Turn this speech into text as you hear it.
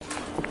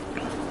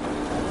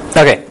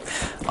Okay,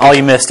 all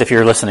you missed if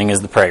you're listening is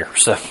the prayer.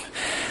 So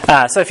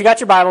if you got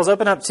your Bibles,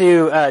 open up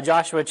to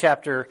Joshua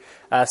chapter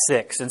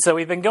 6. And so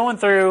we've been going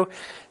through,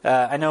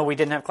 I know we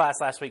didn't have class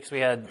last week because we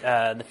had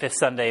the fifth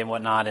Sunday and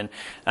whatnot,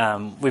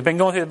 and we've been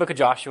going through the book of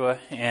Joshua,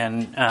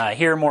 and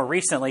here more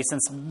recently,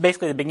 since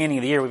basically the beginning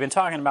of the year, we've been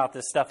talking about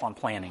this stuff on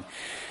planning.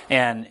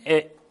 And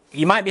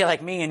you might be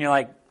like me and you're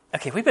like,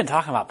 okay, we've been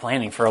talking about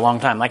planning for a long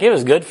time. Like, it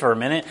was good for a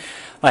minute,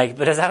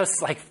 but as I was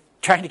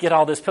trying to get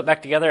all this put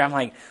back together, I'm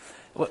like,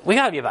 we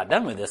got to be about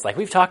done with this.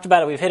 We've talked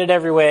about it, we've hit it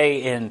every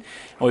way, and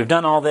we've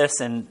done all this,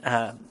 and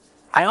I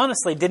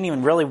honestly didn't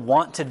even really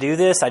want to do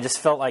this. I just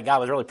felt like God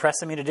was really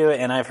pressing me to do it,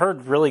 and I've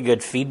heard really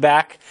good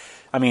feedback.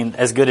 I mean,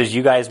 as good as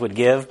you guys would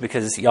give,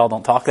 because y'all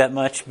don't talk that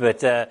much, but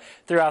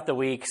throughout the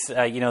weeks,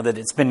 that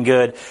it's been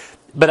good.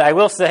 But I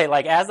will say,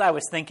 as I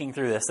was thinking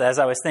through this,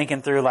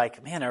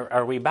 man,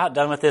 are we about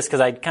done with this? Because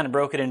I kind of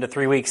broke it into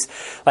 3 weeks.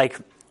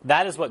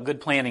 That is what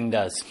good planning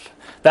does.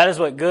 That is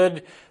what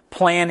good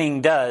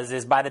planning does,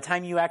 is by the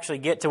time you actually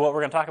get to what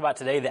we're going to talk about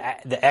today,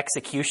 the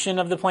execution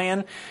of the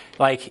plan,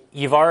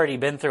 you've already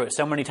been through it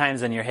so many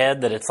times in your head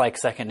that it's like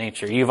second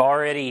nature. You've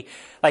already,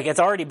 it's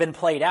already been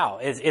played out.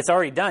 It's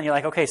already done. You're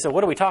like, okay, so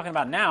what are we talking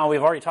about now?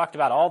 We've already talked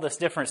about all this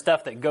different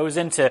stuff that goes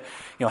into,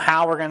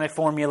 how we're going to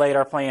formulate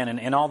our plan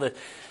and all the,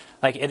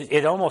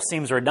 it almost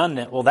seems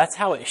redundant. Well, that's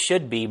how it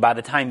should be by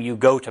the time you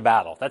go to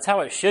battle. That's how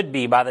it should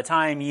be by the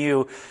time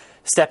you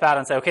step out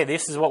and say, okay,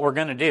 this is what we're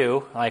going to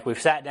do. We've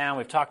sat down,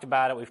 we've talked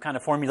about it, we've kind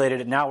of formulated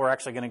it, now we're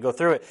actually going to go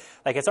through it.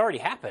 It's already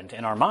happened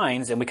in our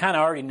minds, and we kind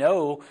of already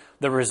know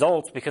the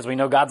results because we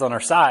know God's on our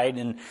side.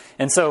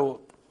 And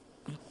so,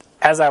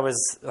 as I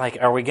was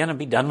are we going to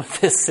be done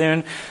with this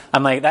soon?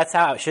 I'm that's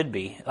how it should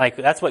be.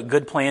 That's what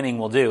good planning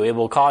will do. It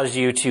will cause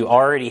you to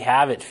already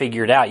have it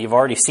figured out. You've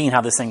already seen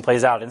how this thing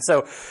plays out. And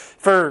so,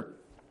 for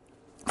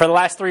the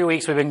last 3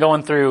 weeks, we've been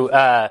going through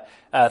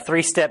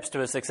 3 steps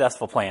to a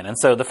successful plan. And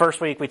so the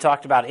first week we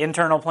talked about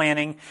internal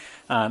planning.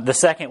 The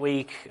second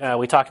week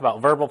we talked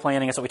about verbal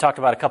planning. That's what we talked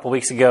about a couple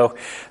weeks ago.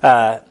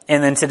 And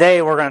then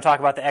today we're going to talk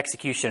about the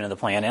execution of the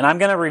plan. And I'm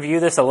going to review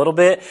this a little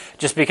bit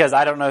just because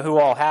I don't know who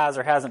all has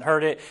or hasn't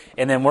heard it.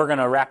 And then we're going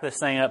to wrap this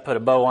thing up, put a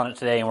bow on it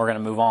today, and we're going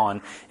to move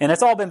on. And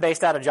it's all been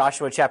based out of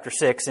Joshua chapter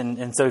 6.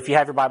 And so if you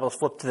have your Bibles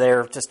flipped to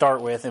there to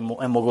start with, and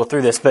we'll go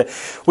through this. But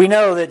we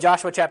know that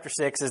Joshua chapter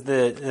 6 is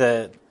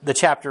the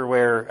chapter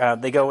where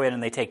they go in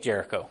and they take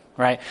Jericho,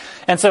 right?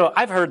 And so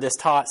I've heard this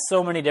taught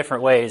so many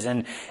different ways,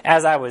 and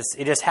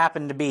it just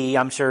happened to be,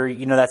 I'm sure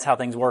that's how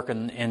things work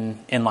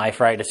in life,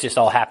 right? It's just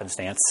all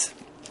happenstance.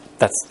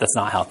 That's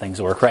not how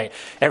things work, right?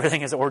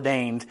 Everything is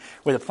ordained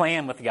with a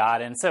plan with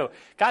God, and so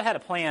God had a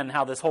plan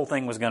how this whole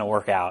thing was going to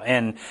work out.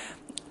 And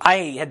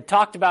I had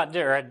talked about,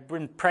 or I'd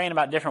been praying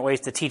about different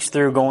ways to teach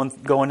through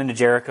going into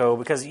Jericho,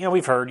 because,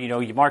 we've heard,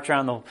 you march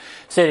around the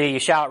city, you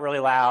shout really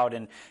loud,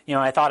 and,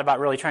 I thought about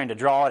really trying to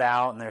draw it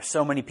out, and there's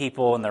so many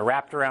people, and they're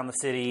wrapped around the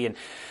city,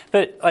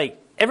 but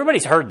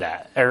everybody's heard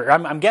that, or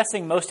I'm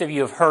guessing most of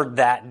you have heard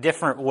that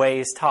different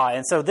ways taught,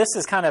 and so this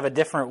is kind of a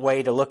different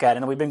way to look at it,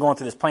 and we've been going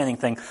through this planning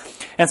thing.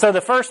 And so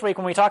the first week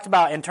when we talked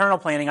about internal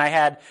planning, I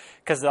had,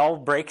 because it all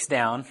breaks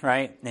down,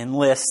 right, in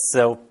lists,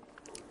 so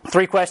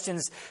 3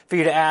 questions for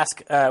you to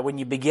ask when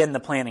you begin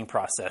the planning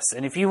process.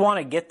 And if you want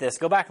to get this,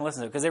 go back and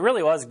listen to it, because it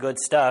really was good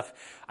stuff.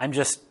 I'm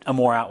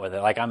more out with it.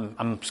 I'm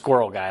a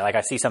squirrel guy.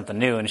 I see something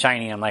new and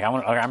shiny, I'm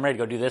I'm ready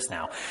to go do this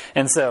now.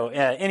 And so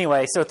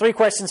anyway, so 3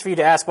 questions for you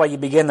to ask while you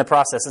begin the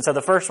process. And so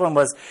the first one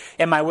was,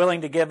 am I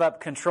willing to give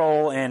up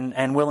control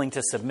and willing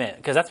to submit?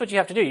 Because that's what you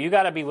have to do. You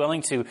got to be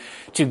willing to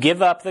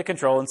give up the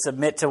control and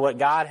submit to what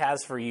God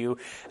has for you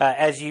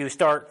as you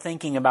start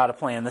thinking about a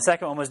plan. The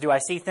second one was, do I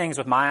see things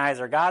with my eyes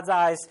or God's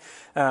eyes?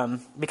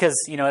 Because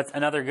it's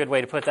another good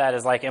way to put that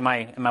is am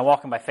I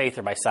walking by faith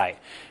or by sight,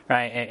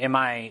 right? Am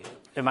I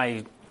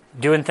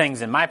doing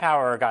things in my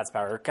power or God's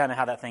power, or kind of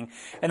how that thing.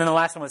 And then the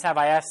last one was, have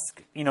I asked,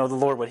 the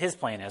Lord what His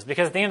plan is?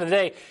 Because at the end of the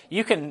day,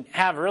 you can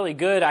have really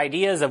good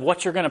ideas of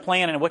what you're going to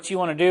plan and what you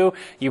want to do.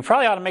 You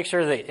probably ought to make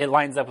sure that it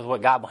lines up with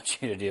what God wants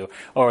you to do,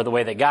 or the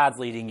way that God's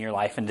leading your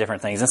life in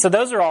different things. And so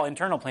those are all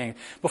internal planning.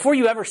 Before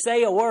you ever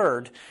say a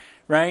word,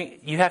 right,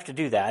 you have to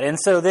do that. And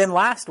so then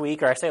last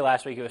week, or I say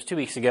last week, it was 2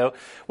 weeks ago,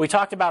 we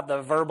talked about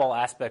the verbal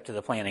aspect of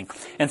the planning.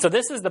 And so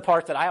this is the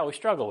part that I always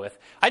struggle with.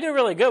 I do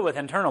really good with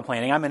internal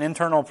planning. I'm an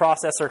internal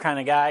processor kind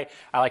of guy.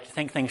 I like to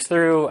think things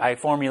through. I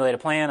formulate a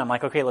plan. I'm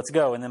like, okay, let's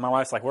go. And then my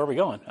wife's like, where are we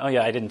going? Oh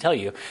yeah, I didn't tell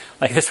you.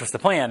 This was the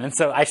plan. And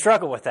so I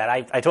struggle with that.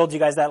 I told you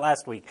guys that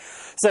last week.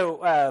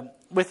 So,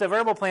 with the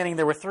verbal planning,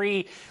 there were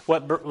 3,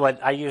 what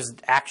I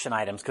used action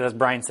items, because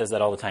Brian says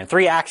that all the time.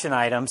 3 action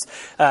items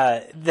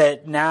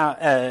that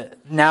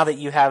now that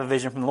you have a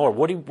vision from the Lord,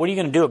 what are you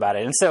going to do about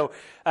it? And so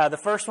the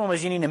first one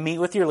was, you need to meet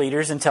with your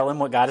leaders and tell them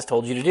what God has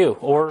told you to do,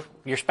 or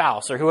your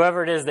spouse, or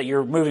whoever it is that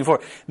you're moving for.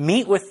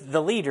 Meet with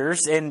the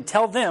leaders and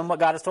tell them what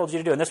God has told you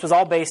to do. And this was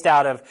all based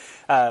out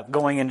of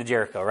going into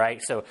Jericho,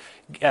 right? So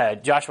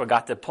Joshua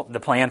got the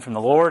plan from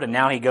the Lord, and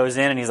now he goes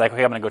in and he's like,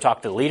 okay, I'm going to go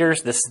talk to the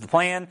leaders. This is the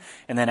plan.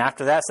 And then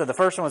after that, so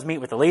the first one was meet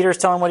with the leaders,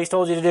 tell them what He's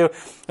told you to do.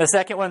 The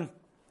second one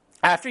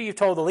After you've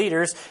told the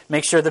leaders,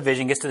 make sure the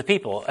vision gets to the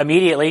people.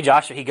 Immediately,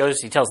 Joshua, he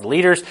tells the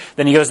leaders,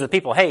 then he goes to the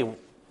people, hey,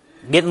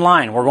 get in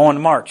line. We're going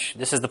to march.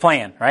 This is the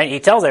plan, right? He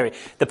tells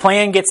the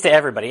plan gets to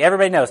everybody.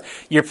 Everybody knows.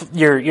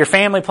 Your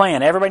family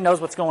plan. Everybody knows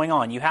what's going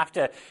on. You have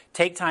to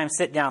take time,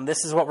 sit down.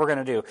 This is what we're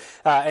going to do.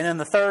 And then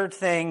the third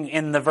thing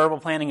in the verbal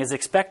planning is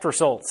expect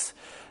results.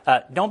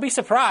 Don't be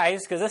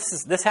surprised,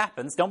 because this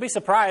happens. Don't be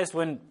surprised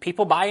when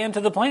people buy into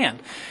the plan,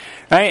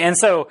 right? And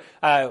so,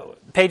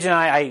 Paige and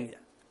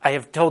I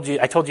told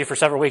you for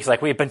several weeks,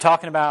 like we've been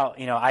talking about,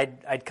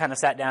 I'd kind of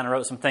sat down and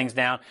wrote some things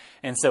down.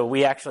 And so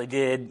we actually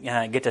did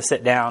get to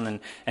sit down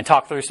and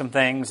talk through some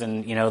things.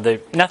 And,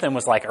 nothing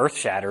was like earth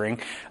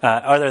shattering,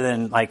 other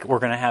than like, we're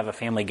going to have a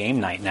family game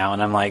night now.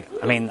 And I'm like,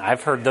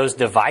 I've heard those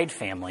divide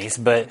families,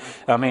 but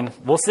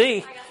we'll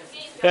see.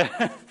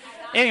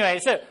 Anyway,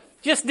 so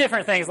just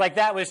different things. Like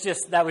that was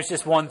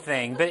just one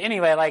thing. But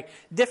anyway, like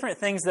different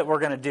things that we're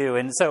going to do.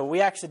 And so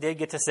we actually did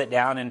get to sit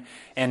down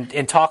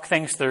and talk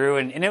things through.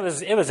 And it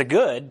was a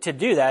good to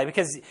do that,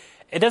 because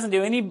it doesn't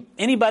do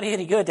anybody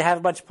any good to have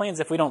a bunch of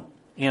plans if we don't,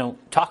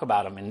 talk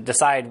about them and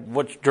decide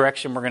which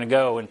direction we're going to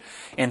go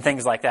and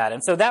things like that.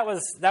 And so that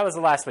was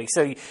the last week.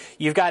 So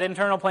you've got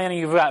internal planning,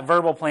 you've got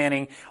verbal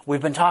planning.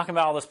 We've been talking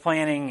about all this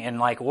planning and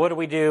like, what do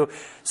we do?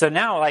 So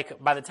now,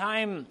 like, by the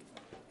time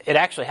it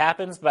actually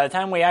happens, by the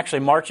time we actually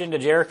march into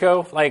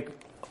Jericho, like,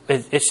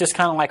 it's just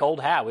kind of like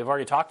old hat. We've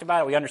already talked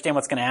about it. We understand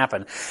what's going to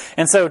happen.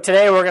 And so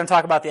today we're going to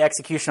talk about the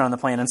execution on the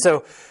plan. And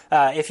so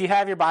if you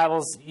have your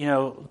Bibles,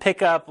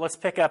 let's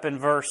pick up in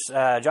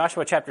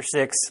Joshua chapter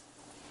 6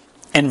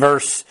 and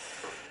verse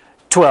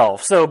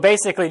 12. So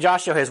basically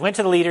Joshua has went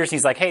to the leaders.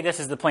 He's like, hey, this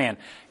is the plan.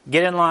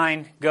 Get in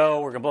line,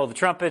 go. We're going to blow the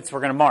trumpets. We're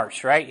going to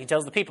march, right? He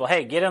tells the people,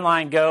 hey, get in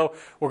line, go.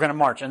 We're going to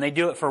march. And they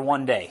do it for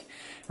one day.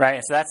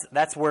 Right, so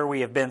that's where we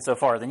have been so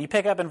far. Then you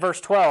pick up in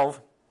verse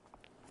 12,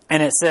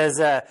 and it says,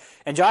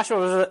 and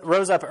Joshua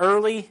rose up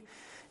early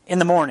in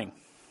the morning.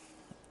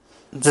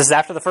 This is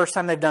after the first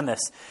time they've done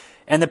this.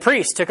 And the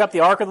priests took up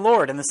the ark of the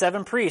Lord, and the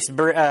 7 priests,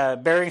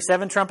 bearing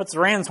 7 trumpets of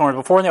ram's horns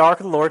before the ark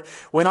of the Lord,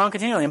 went on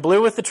continually and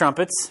blew with the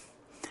trumpets.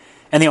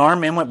 And the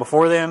armed men went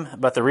before them,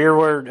 but the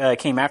rearward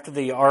came after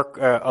the ark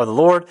of the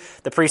Lord,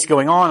 the priests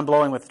going on and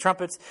blowing with the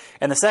trumpets.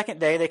 And the second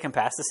day they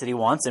compassed the city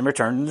once and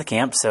returned to the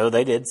camp. So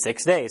they did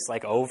 6 days,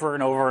 like over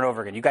and over and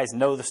over again. You guys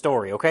know the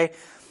story, okay?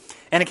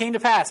 And it came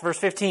to pass, verse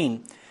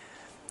 15,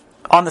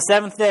 on the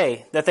 7th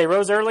day, that they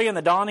rose early in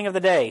the dawning of the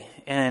day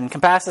and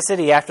compassed the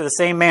city after the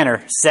same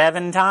manner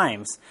 7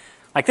 times.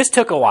 Like, this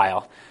took a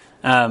while.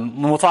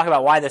 And we'll talk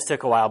about why this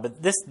took a while.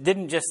 But this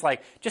didn't just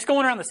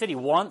going around the city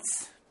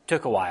once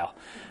took a while.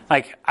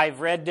 Like,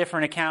 I've read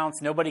different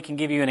accounts. Nobody can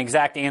give you an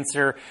exact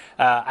answer.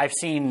 I've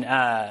seen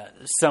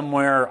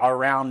somewhere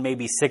around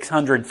maybe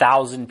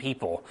 600,000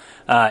 people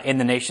in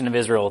the nation of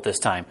Israel at this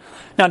time.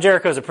 Now,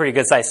 Jericho's a pretty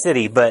good-sized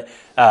city, but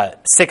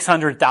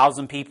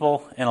 600,000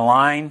 people in a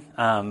line,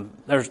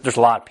 there's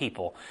a lot of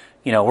people.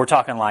 We're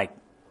talking like,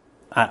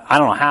 I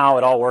don't know how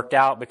it all worked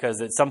out,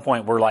 because at some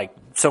point we're like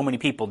so many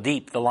people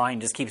deep, the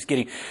line just keeps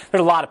getting,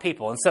 there's a lot of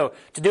people. And so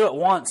to do it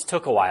once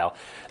took a while.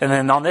 And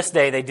then on this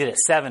day they did it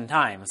 7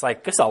 times.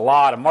 Like, this is a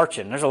lot of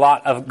marching. There's a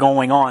lot of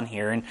going on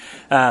here.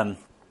 And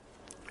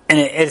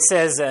it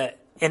says, and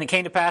it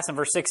came to pass in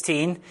verse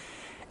 16,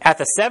 at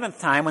the 7th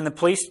time when the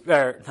priest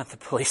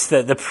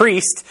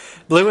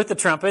blew with the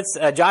trumpets,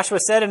 Joshua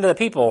said unto the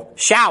people,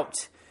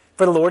 shout,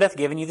 for the Lord hath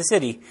given you the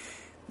city.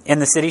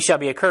 And the city shall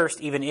be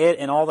accursed, even it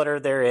and all that are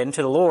therein,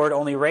 to the Lord.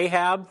 Only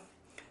Rahab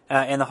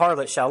and the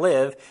harlot shall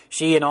live,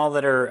 she and all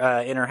that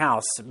are in her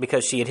house,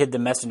 because she had hid the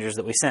messengers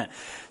that we sent.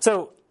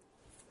 So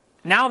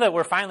now that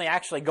we're finally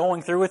actually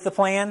going through with the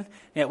plan,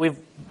 we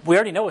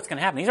already know what's going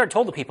to happen. He's already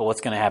told the people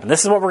what's going to happen.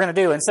 This is what we're going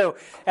to do. And so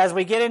as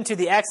we get into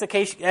the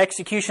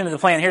execution of the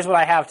plan, here's what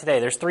I have today.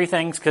 There's 3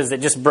 things, because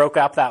it just broke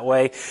up that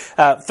way.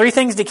 3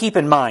 things to keep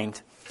in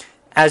mind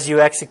as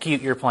you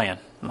execute your plan.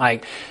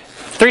 Like,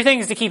 3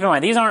 things to keep in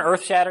mind. These aren't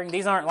earth-shattering.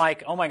 These aren't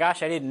like, oh my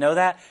gosh, I didn't know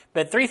that.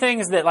 But 3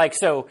 things that, like,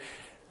 so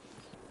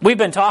we've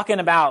been talking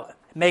about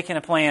making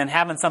a plan,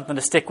 having something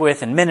to stick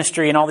with, and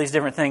ministry and all these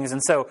different things.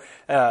 And so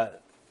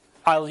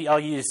I'll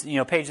use,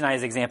 Paige and I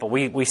as an example.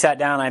 We sat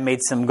down, I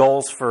made some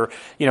goals for,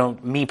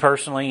 me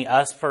personally,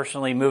 us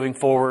personally, moving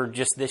forward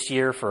just this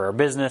year, for our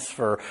business,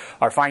 for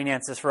our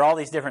finances, for all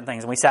these different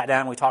things. And we sat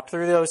down and we talked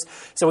through those.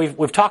 So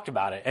we've talked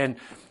about it. And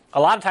a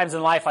lot of times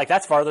in life, like,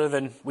 that's farther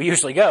than we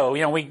usually go.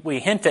 We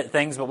hint at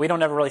things, but we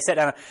don't ever really sit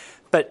down.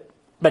 But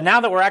now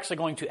that we're actually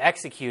going to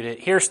execute it,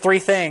 here's 3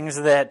 things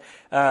that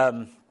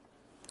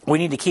we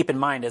need to keep in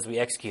mind as we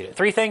execute it.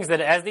 3 things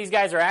that, as these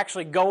guys are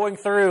actually going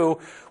through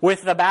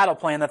with the battle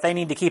plan, that they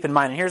need to keep in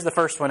mind. And here's the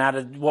first one out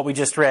of what we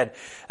just read.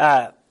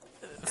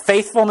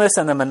 Faithfulness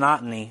and the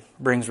monotony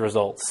brings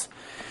results.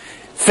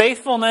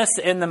 Faithfulness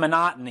in the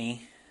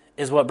monotony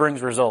is what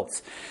brings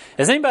results.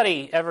 Has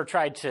anybody ever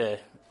tried to,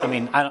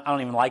 I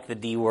don't even like the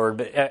D word,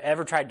 but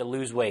ever tried to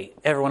lose weight?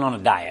 Ever went on a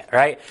diet,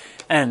 right?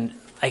 And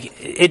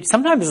like it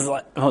sometimes is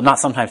like, well, not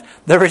sometimes.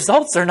 The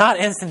results are not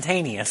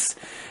instantaneous,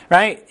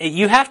 right?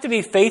 You have to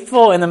be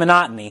faithful in the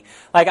monotony.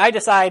 Like I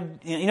decide,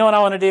 you know what I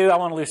want to do? I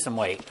want to lose some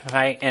weight,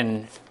 right?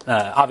 And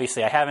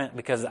obviously I haven't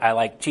because I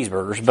like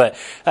cheeseburgers, but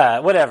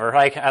whatever.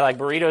 Like I like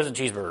burritos and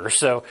cheeseburgers,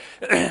 so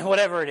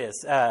whatever it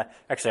is.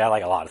 Actually, I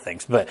like a lot of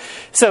things, but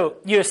so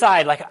you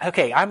decide, like,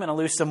 okay, I'm going to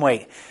lose some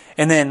weight,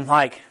 and then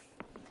like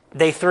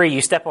day 3,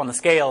 you step on the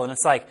scale, and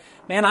it's like,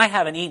 man, I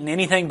haven't eaten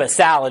anything but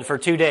salad for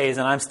 2 days,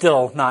 and I'm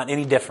still not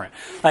any different.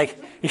 Like,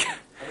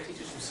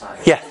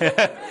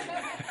 yeah.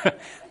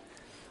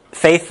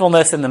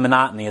 Faithfulness in the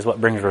monotony is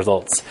what brings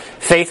results.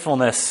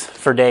 Faithfulness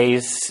for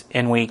days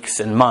and weeks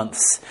and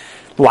months.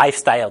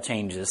 Lifestyle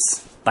changes.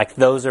 Like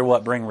those are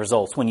what bring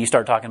results when you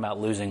start talking about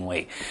losing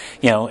weight.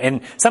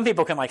 And some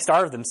people can like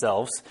starve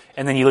themselves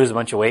and then you lose a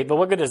bunch of weight, but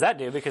what good does that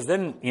do? Because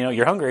then,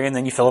 you're hungry and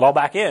then you fill it all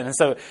back in. And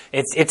so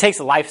it takes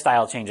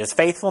lifestyle changes.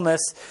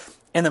 Faithfulness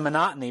in the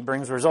monotony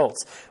brings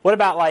results. What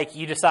about like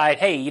you decide,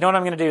 hey, you know what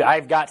I'm going to do?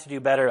 I've got to do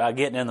better at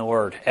getting in the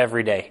Word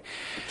every day,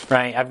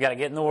 right? I've got to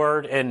get in the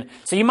Word. And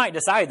so you might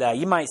decide that.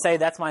 You might say,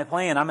 that's my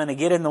plan. I'm going to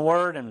get in the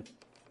Word.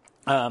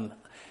 And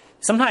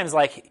sometimes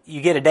like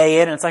you get a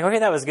day in and it's like, okay,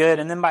 that was good.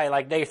 And then by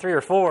like day 3 or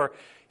 4,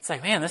 it's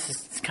like, man, this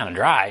is kind of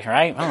dry,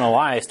 right? I don't know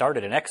why I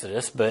started in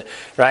Exodus, but,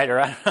 right? Or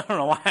I don't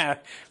know why,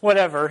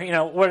 whatever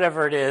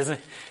it is.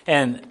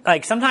 And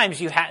like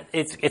sometimes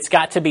it's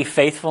got to be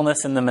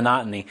faithfulness in the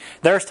monotony.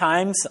 There's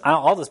times,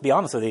 I'll just be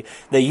honest with you,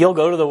 that you'll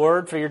go to the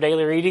Word for your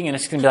daily reading and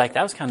it's going to be like,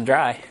 that was kind of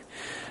dry.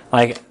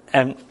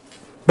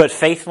 But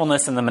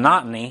faithfulness in the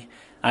monotony,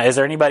 is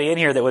there anybody in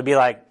here that would be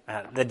like,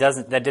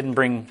 that didn't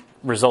bring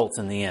results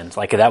in the end?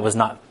 Like that was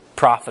not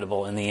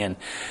profitable in the end.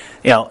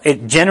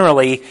 It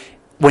generally,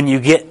 when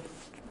you get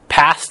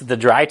past the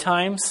dry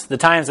times, the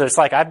times that it's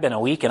like, I've been a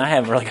week and I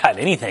haven't really got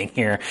anything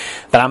here,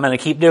 but I'm going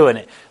to keep doing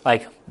it.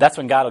 Like, that's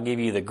when God will give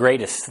you the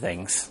greatest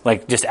things,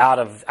 like just out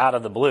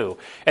of the blue.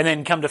 And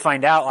then come to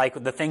find out,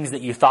 like the things that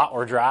you thought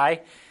were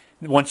dry,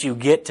 once you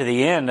get to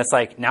the end, it's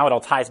like, now it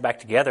all ties back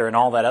together and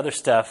all that other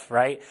stuff,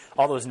 right?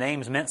 All those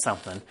names meant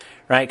something,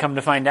 right? Come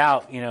to find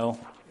out,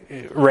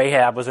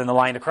 Rahab was in the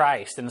line of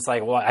Christ, and it's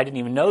like, well, I didn't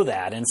even know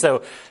that. And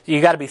so you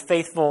got to be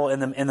faithful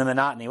in the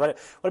monotony. What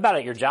about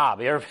at your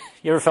job? You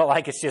ever felt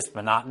like it's just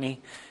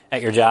monotony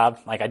at your job?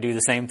 Like I do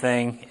the same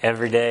thing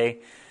every day.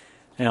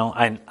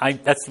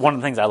 That's one of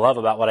the things I love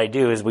about what I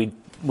do is we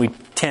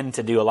tend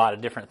to do a lot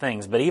of different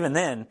things, but even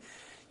then,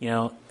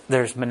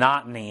 there's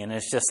monotony, and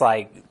it's just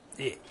like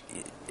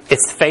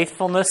it's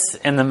faithfulness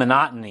in the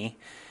monotony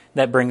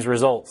that brings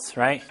results,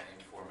 right?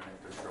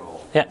 4-minute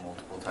patrol, yeah,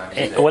 multiple times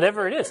a day,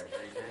 whatever it is.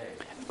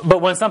 But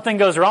when something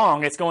goes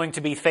wrong, it's going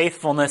to be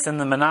faithfulness in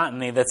the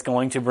monotony that's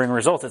going to bring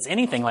results. It's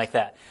anything like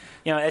that.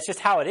 It's just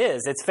how it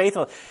is. It's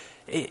faithful.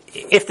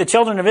 If the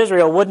children of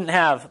Israel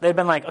they'd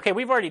been like, okay,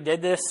 we've already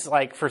did this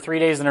like for 3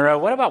 days in a row.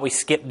 What about we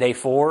skip day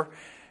 4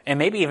 and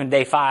maybe even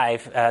day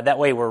 5? That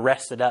way we're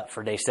rested up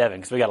for day 7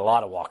 because we got a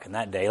lot of walking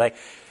that day. Like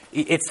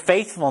it's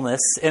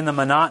faithfulness in the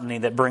monotony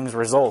that brings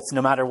results,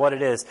 no matter what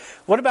it is.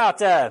 What about?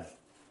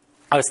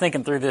 I was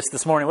thinking through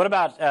this morning. What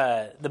about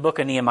the book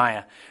of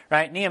Nehemiah?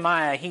 Right,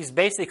 Nehemiah. He's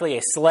basically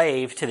a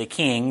slave to the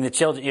king. The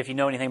children, if you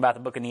know anything about the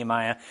book of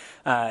Nehemiah,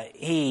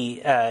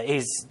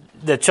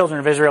 the children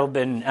of Israel have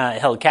been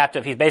held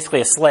captive. He's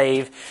basically a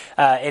slave,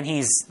 and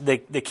he's the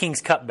king's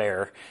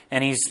cupbearer.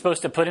 And he's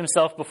supposed to put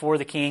himself before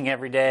the king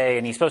every day,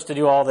 and he's supposed to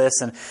do all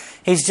this. And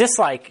he's just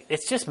like,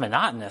 it's just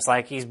monotonous.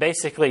 Like he's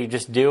basically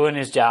just doing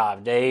his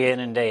job day in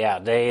and day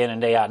out, day in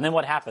and day out. And then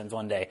what happens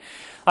one day?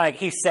 Like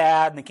he's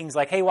sad, and the king's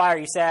like, "Hey, why are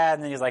you sad?"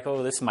 And then he's like,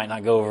 "Oh, this might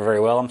not go over very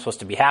well. I'm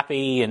supposed to be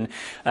happy, and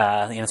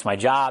it's my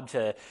job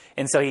to."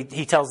 And so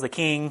he tells the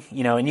king,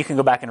 and you can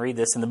go back and read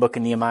this in the book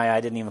of Nehemiah.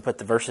 I didn't even put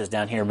the verses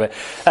down here, but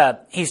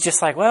he's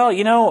just like,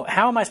 "Well,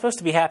 how am I supposed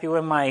to be happy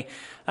when my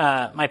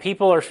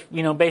people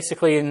are,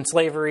 basically in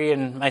slavery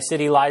and my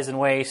city lies in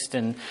waste?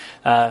 And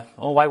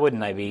why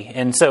wouldn't I be?"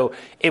 And so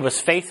it was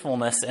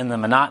faithfulness in the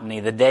monotony,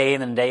 the day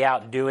in and day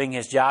out doing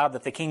his job,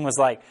 that the king was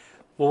like,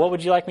 "Well, what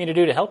would you like me to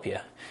do to help you?"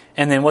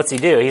 And then what's he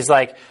do? He's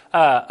like,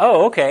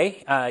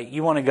 okay,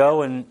 you want to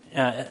go and,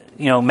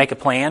 make a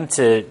plan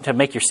to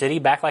make your city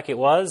back like it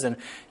was? And,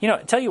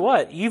 tell you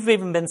what, you've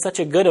even been such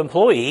a good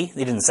employee.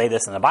 He didn't say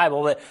this in the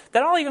Bible, but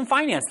that I'll even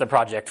finance the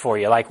project for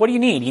you. Like, what do you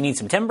need? You need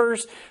some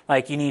timbers?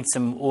 Like, you need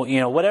some,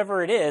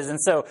 whatever it is.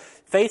 And so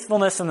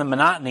faithfulness in the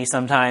monotony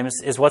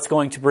sometimes is what's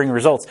going to bring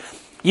results.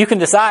 You can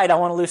decide, I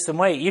want to lose some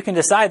weight. You can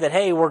decide that,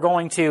 hey, we're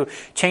going to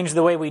change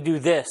the way we do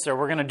this, or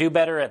we're going to do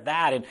better at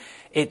that. And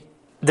it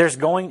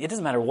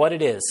doesn't matter what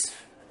it is,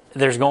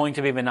 there's going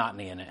to be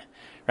monotony in it,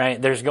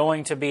 right? There's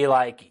going to be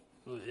like,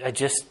 it's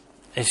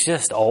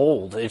just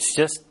old.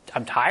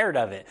 I'm tired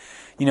of it.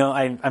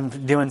 I'm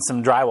doing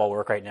some drywall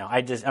work right now.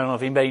 I don't know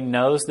if anybody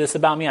knows this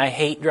about me. I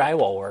hate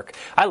drywall work.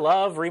 I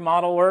love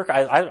remodel work.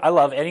 I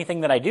love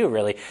anything that I do,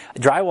 really.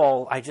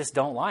 Drywall, I just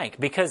don't like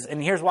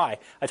and here's why.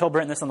 I told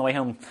Brent this on the way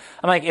home.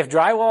 I'm like, if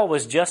drywall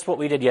was just what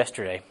we did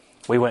yesterday,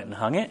 we went and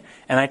hung it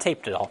and I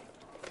taped it all.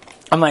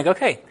 I'm like,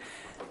 okay,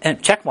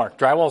 And check mark,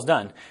 drywall's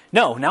done.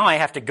 No, now I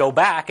have to go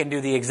back and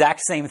do the exact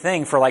same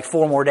thing for like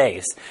 4 more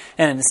days.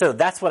 And so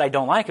that's what I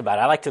don't like about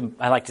it.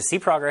 I like to see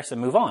progress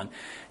and move on.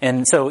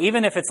 And so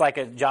even if it's like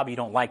a job you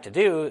don't like to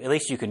do, at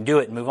least you can do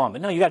it and move on.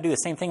 But no, you got to do the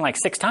same thing like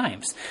 6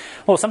 times.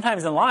 Well,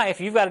 sometimes in life,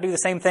 you've got to do the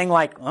same thing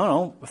like, I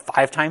don't know,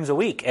 5 times a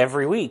week,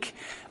 every week,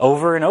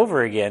 over and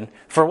over again.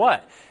 For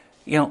what?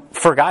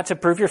 For God to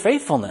prove your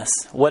faithfulness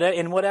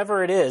in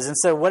whatever it is. And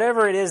so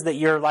whatever it is that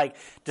you're like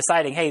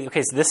deciding, hey,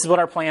 okay, so this is what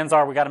our plans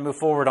are. We got to move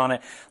forward on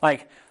it.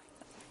 Like,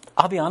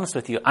 I'll be honest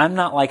with you. I'm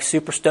not like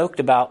super stoked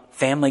about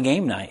family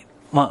game night.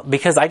 Well,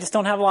 because I just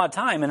don't have a lot of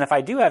time. And if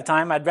I do have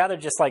time, I'd rather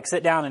just like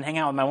sit down and hang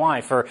out with my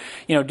wife or,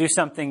 do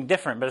something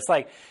different. But it's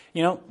like,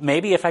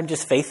 maybe if I'm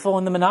just faithful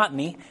in the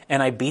monotony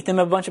and I beat them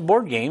a bunch of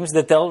board games,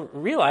 that they'll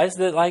realize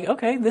that like,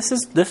 okay, this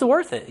is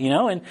worth it,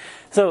 And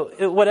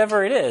so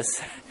whatever it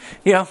is,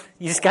 you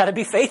just got to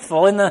be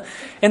faithful in the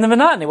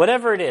monotony,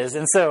 whatever it is.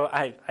 And so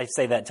I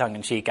say that tongue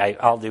in cheek.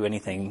 I'll do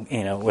anything,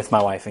 with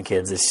my wife and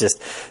kids. It's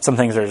just some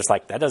things are just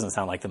like, that doesn't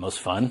sound like the most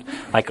fun.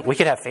 Like we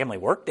could have family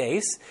work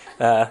days.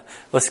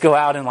 Let's go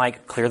out and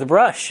like clear the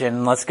brush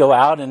and let's go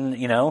out and,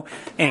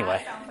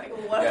 anyway.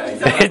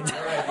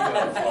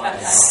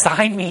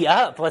 Sign me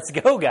up. Let's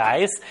go,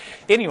 guys.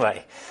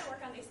 Anyway.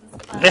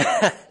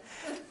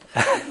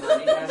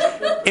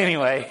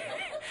 Anyway.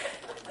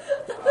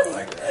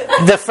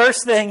 The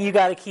first thing you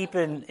got to keep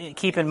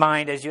in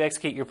mind as you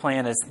execute your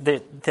plan is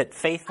that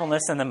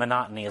faithfulness and the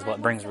monotony is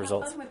what brings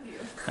results.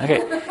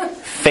 Okay.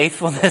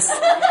 Faithfulness.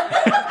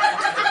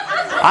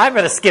 I'm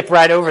going to skip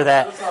right over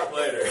that.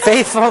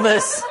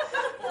 Faithfulness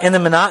and the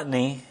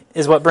monotony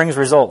is what brings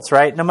results,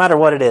 right? No matter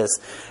what it is.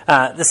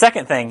 The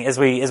second thing as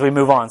we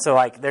move on, so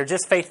like they're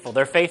just faithful.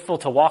 They're faithful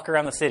to walk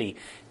around the city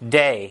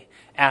day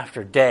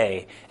after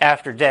day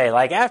after day.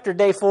 Like after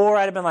day 4,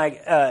 I'd have been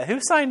like, who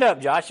signed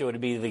up Joshua to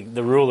be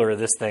the ruler of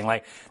this thing?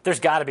 Like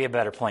there's got to be a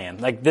better plan.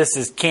 Like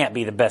this can't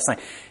be the best thing.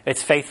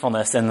 It's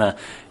faithfulness and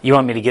you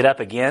want me to get up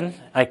again?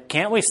 Like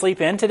can't we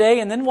sleep in today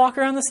and then walk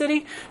around the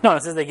city? No,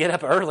 it says they get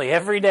up early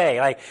every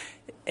day. Like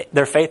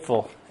they're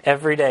faithful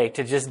every day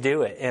to just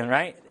do it. And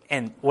right?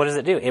 And what does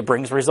it do? It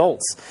brings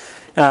results.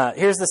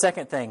 Here's the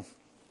second thing.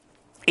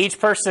 Each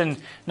person,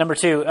 number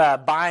 2,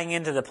 buying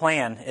into the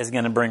plan is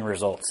going to bring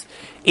results.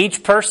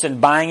 Each person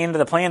buying into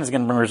the plan is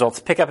going to bring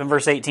results. Pick up in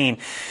verse 18.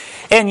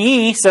 And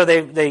ye, so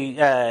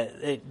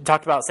they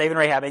talked about saving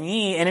Rahab. And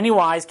ye, in any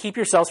wise, keep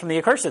yourselves from the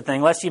accursed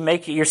thing, lest you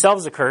make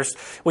yourselves accursed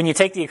when you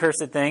take the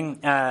accursed thing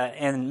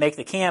and make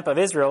the camp of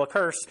Israel a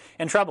curse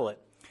and trouble it.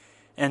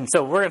 And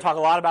so we're going to talk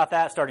a lot about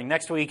that starting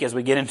next week as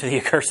we get into the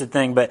accursed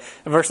thing. But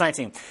verse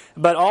 19.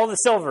 But all the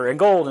silver and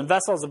gold and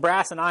vessels of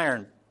brass and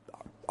iron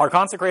are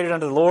consecrated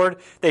unto the Lord.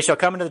 They shall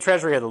come into the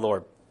treasury of the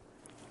Lord.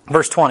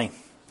 Verse 20.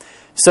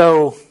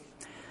 So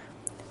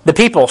the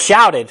people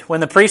shouted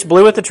when the priest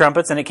blew with the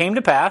trumpets, and it came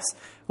to pass,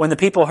 when the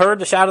people heard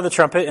the shout of the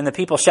trumpet, and the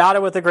people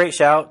shouted with a great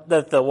shout,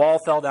 that the wall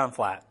fell down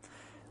flat.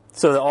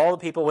 So that all the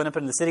people went up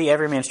into the city,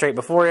 every man straight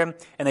before him,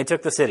 and they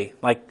took the city.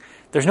 Like,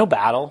 there's no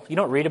battle. You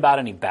don't read about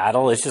any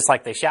battle. It's just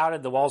like they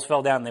shouted, the walls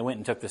fell down, and they went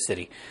and took the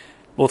city.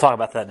 We'll talk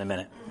about that in a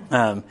minute.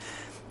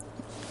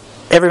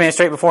 Every man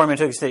straight before him and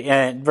took the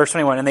city. Verse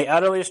 21, and they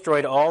utterly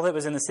destroyed all that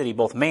was in the city,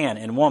 both man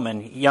and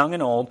woman, young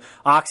and old,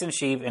 ox and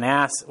sheep, and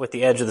ass with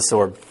the edge of the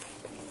sword.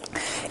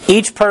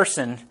 Each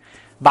person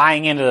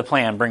buying into the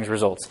plan brings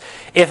results.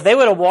 If they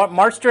would have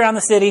marched around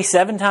the city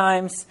 7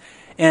 times,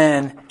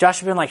 and Josh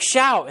had been like,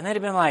 shout, and they'd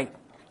have been like,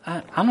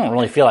 I don't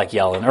really feel like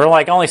yelling, or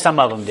like only some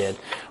of them did,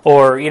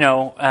 or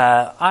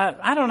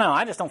I don't know,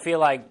 I just don't feel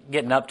like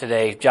getting up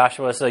today,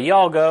 Joshua. So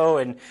y'all go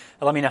and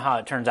let me know how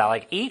it turns out.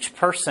 Like each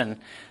person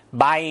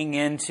buying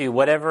into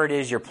whatever it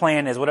is your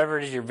plan is, whatever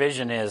it is your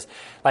vision is,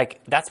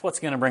 like that's what's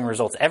going to bring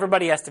results.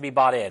 Everybody has to be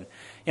bought in.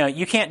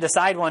 You can't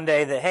decide one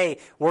day that, hey,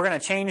 we're going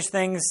to change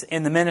things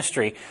in the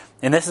ministry,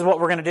 and this is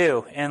what we're going to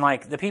do. And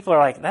like the people are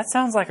like, that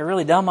sounds like a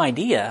really dumb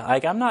idea.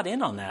 Like I'm not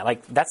in on that.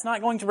 Like that's not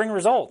going to bring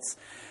results.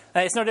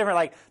 It's no different.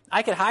 Like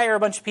I could hire a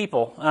bunch of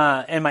people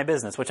in my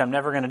business, which I'm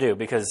never going to do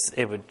because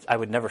I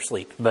would never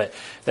sleep. But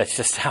that's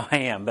just how I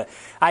am. But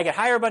I could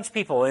hire a bunch of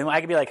people, and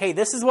I could be like, hey,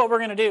 this is what we're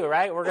going to do,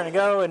 right? We're going to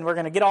go and we're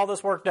going to get all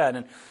this work done.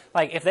 And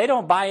like if they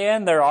don't buy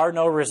in, there are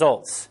no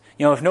results.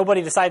 If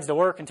nobody decides to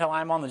work until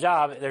I'm on the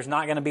job, there's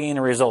not going to be any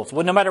results.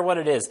 Well, no matter what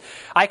it is,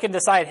 I can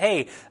decide,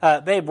 hey,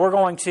 babe, we're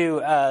going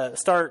to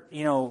start,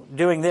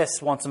 doing this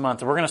once a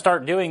month. Or we're going to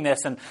start doing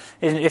this. And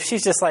if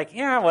she's just like,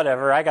 yeah,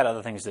 whatever, I got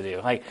other things to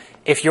do. Like,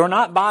 if you're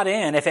not bought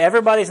in, if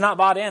everybody's not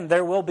bought in,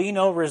 there will be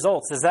no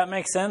results. Does that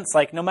make sense?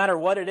 Like, no matter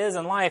what it is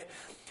in life,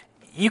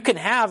 you can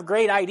have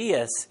great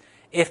ideas.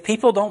 If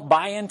people don't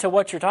buy into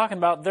what you're talking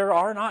about, there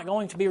are not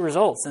going to be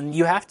results. And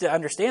you have to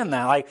understand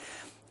that. Like,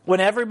 when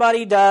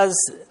everybody does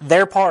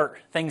their part,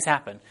 things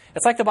happen.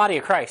 It's like the body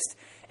of Christ.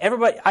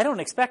 I don't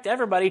expect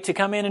everybody to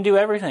come in and do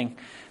everything.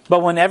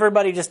 But when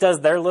everybody just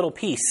does their little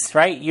piece,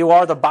 right? You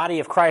are the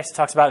body of Christ, it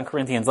talks about in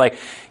Corinthians. Like,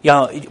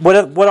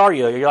 what are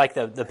you? You're like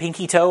the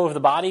pinky toe of the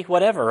body?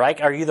 Whatever, right?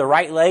 Are you the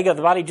right leg of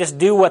the body? Just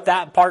do what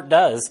that part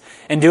does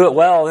and do it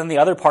well, and the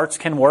other parts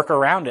can work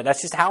around it.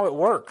 That's just how it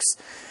works.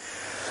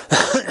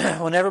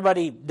 when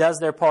everybody does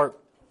their part,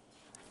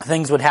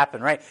 things would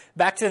happen, right?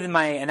 Back to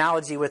my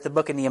analogy with the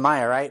book of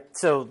Nehemiah, right?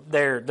 So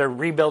they're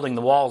rebuilding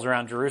the walls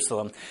around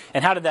Jerusalem.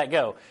 And how did that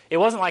go? It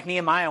wasn't like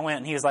Nehemiah went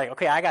and he was like,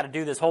 okay, I got to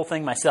do this whole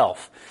thing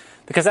myself.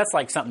 Because that's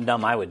like something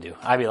dumb I would do.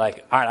 I'd be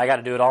like, all right, I got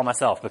to do it all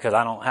myself because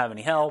I don't have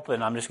any help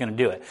and I'm just going to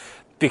do it.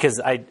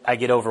 Because I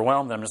get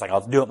overwhelmed and I'm just like,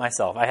 I'll do it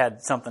myself. I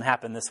had something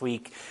happen this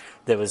week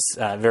that was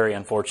very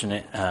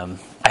unfortunate. I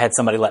had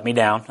somebody let me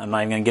down. I'm not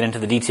even going to get into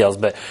the details,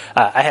 but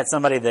I had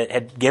somebody that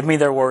had given me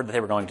their word that they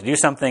were going to do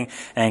something,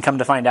 and come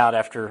to find out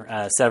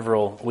after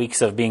several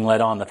weeks of being led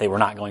on that they were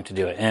not going to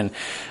do it. And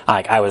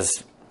I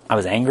was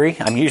angry.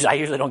 I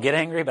usually don't get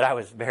angry, but I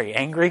was very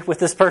angry with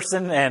this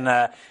person, and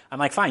I'm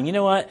like, fine, you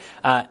know what?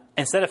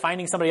 Instead of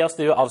finding somebody else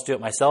to do it, I'll just do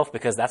it myself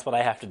because that's what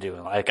I have to do.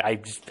 Like I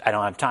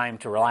don't have time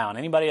to rely on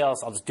anybody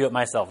else. I'll just do it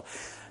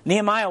myself.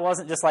 Nehemiah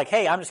wasn't just like,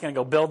 hey, I'm just going to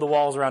go build the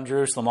walls around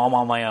Jerusalem all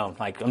on my own.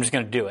 Like, I'm just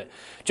going to do it.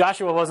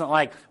 Joshua wasn't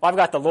like, well, I've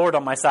got the Lord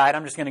on my side.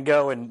 I'm just going to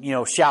go and,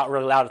 shout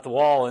really loud at the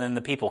wall, and then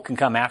the people can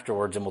come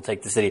afterwards and we'll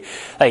take the city.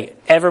 Like,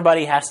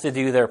 everybody has to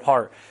do their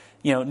part.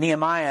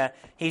 Nehemiah,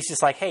 he's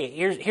just like, hey,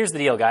 here's the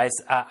deal, guys.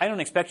 I don't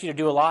expect you to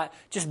do a lot.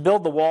 Just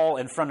build the wall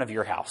in front of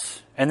your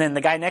house. And then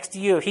the guy next to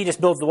you, if he just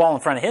builds the wall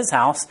in front of his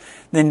house,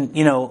 then,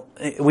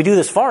 we do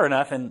this far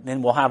enough and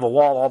then we'll have a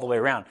wall all the way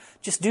around.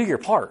 Just do your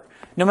part,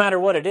 no matter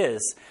what it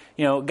is.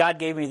 God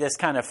gave me this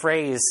kind of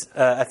phrase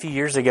a few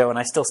years ago, and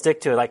I still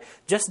stick to it. Like,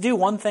 just do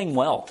one thing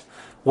well.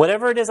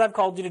 Whatever it is I've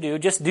called you to do,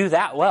 just do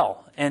that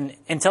well. And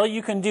until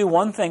you can do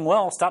one thing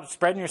well, stop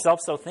spreading yourself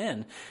so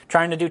thin,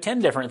 trying to do 10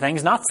 different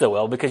things not so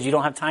well because you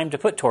don't have time to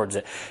put towards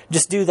it.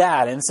 Just do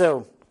that. And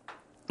so,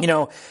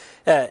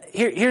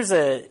 here's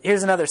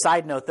another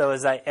side note though,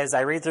 as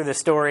I read through this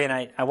story,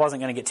 and I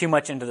wasn't going to get too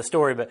much into the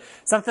story, but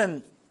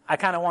something I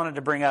kind of wanted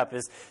to bring up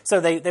is, so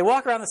they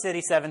walk around the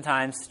city 7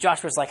 times.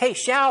 Joshua's like, hey,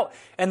 shout,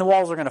 and the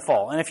walls are going to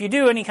fall. And if you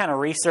do any kind of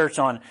research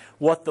on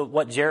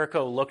what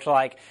Jericho looked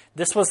like,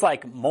 this was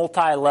like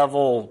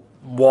multi-level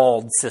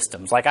walled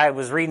systems. Like, I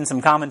was reading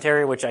some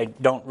commentary, which I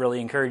don't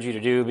really encourage you to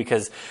do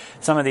because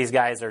some of these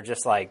guys are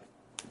just like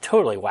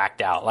totally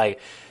whacked out. Like,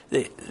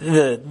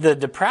 the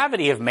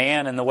depravity of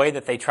man and the way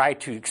that they try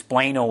to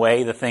explain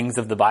away the things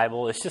of the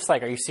Bible, it's just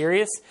like, are you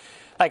serious?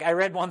 Like, I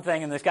read one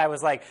thing and this guy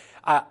was like,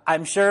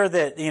 I'm sure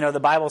that, the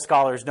Bible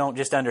scholars don't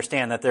just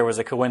understand that there was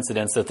a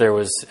coincidence that there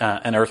was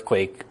an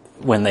earthquake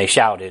when they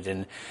shouted.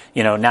 And,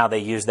 now they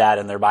use that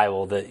in their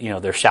Bible that,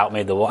 their shout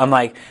made the wall. I'm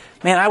like,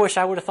 man, I wish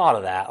I would have thought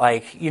of that.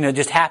 Like,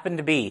 just happened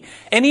to be.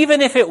 And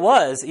even if it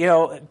was,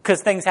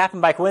 because things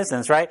happen by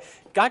coincidence, right?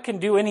 God can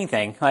do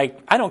anything. Like,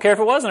 I don't care if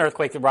it was an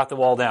earthquake that brought the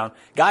wall down.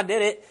 God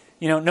did it,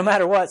 no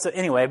matter what. So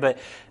anyway, but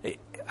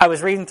I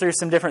was reading through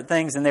some different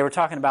things, and they were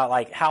talking about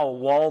like how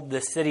walled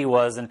this city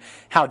was and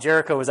how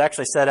Jericho was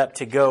actually set up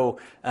to go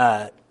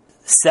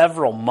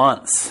several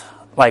months,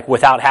 like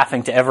without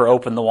having to ever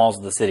open the walls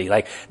of the city.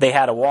 Like, they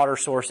had a water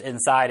source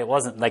inside. It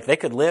wasn't like they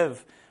could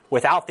live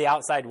without the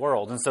outside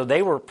world. And so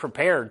they were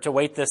prepared to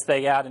wait this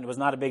thing out, and it was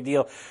not a big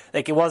deal.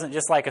 Like, it wasn't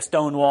just like a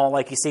stone wall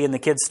like you see in the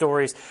kids'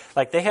 stories.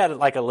 Like, they had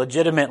like a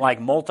legitimate,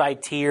 like,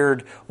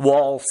 multi-tiered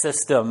wall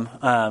system.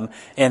 And,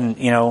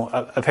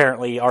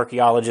 apparently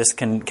archaeologists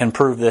can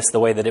prove this the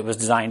way that it was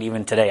designed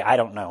even today. I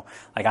don't know.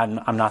 Like,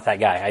 I'm not that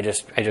guy. I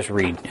just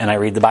read. And I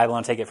read the Bible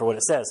and take it for what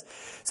it says.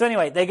 So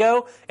anyway, they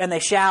go and they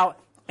shout,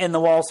 and the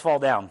walls fall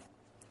down.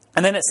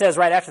 And then it says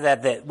right after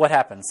that what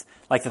happens?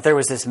 Like, that there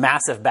was this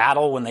massive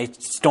battle when they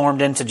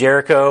stormed into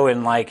Jericho,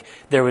 and like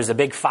there was a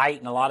big fight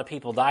and a lot of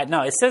people died.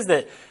 No, it says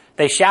that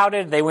they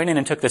shouted, they went in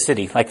and took the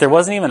city. Like, there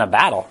wasn't even a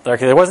battle.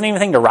 There wasn't even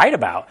anything to write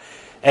about.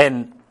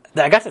 And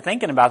I got to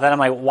thinking about that. I'm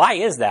like, why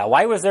is that?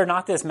 Why was there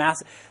not this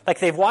massive? Like,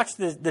 they've watched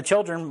the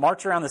children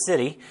march around the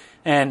city,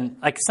 and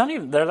like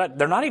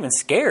they're not even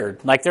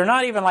scared. Like, they're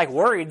not even like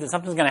worried that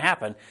something's going to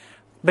happen.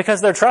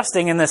 Because they're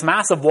trusting in this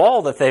massive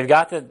wall that they've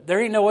got that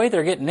there ain't no way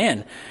they're getting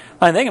in.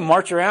 Like, they can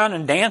march around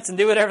and dance and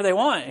do whatever they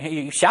want.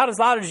 You shout as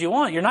loud as you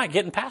want. You're not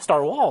getting past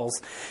our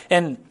walls.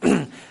 And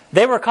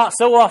they were caught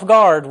so off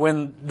guard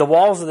when the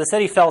walls of the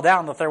city fell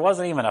down that there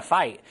wasn't even a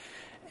fight.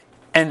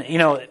 And,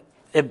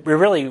 it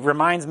really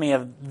reminds me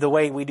of the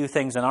way we do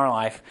things in our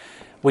life.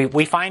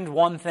 We find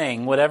one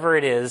thing, whatever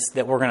it is,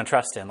 that we're going to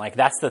trust in. Like,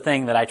 that's the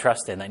thing that I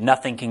trust in, that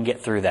nothing can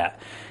get through that.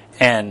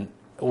 And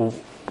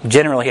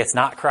generally, it's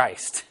not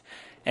Christ.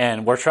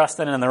 And we're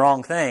trusting in the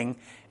wrong thing,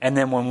 and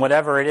then when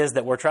whatever it is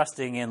that we're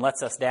trusting in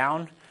lets us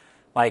down,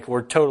 like,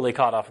 we're totally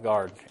caught off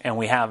guard, and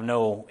we have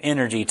no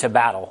energy to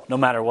battle, no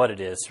matter what it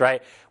is,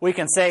 right? We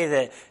can say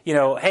that,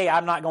 hey,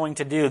 I'm not going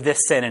to do this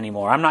sin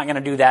anymore. I'm not going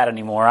to do that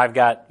anymore. I've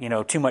got,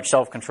 too much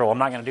self-control. I'm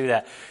not going to do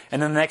that. And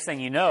then the next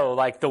thing you know,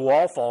 like, the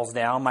wall falls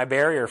down, my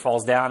barrier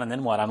falls down, and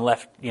then what? I'm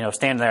left,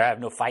 standing there. I have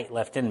no fight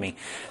left in me.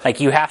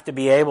 Like, you have to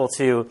be able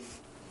to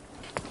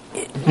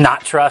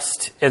not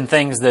trust in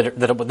things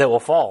that will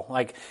fall.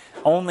 Like,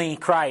 only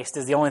Christ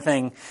is the only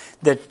thing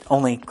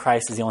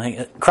Christ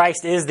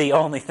is the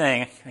only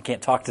thing, I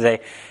can't talk today,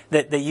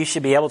 that you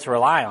should be able to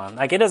rely on.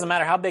 Like, it doesn't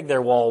matter how big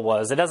their wall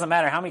was. It doesn't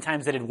matter how many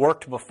times it had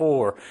worked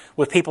before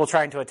with people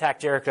trying to attack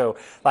Jericho.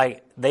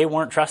 Like, they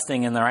weren't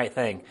trusting in the right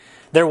thing.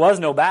 There was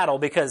no battle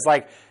because,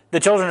 like, the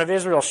children of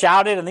Israel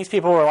shouted, and these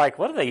people were like,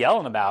 what are they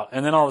yelling about?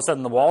 And then all of a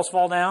sudden the walls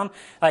fall down.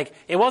 Like,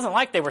 it wasn't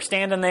like they were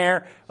standing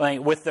there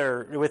like with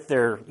their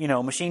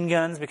machine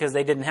guns, because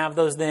they didn't have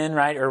those then,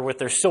 right? Or with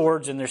their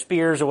swords and their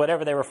spears or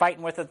whatever they were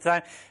fighting with at the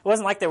time. It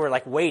wasn't like they were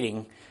like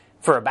waiting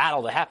for a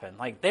battle to happen.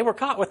 Like, they were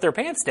caught with their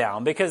pants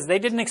down because they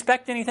didn't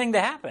expect anything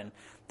to happen.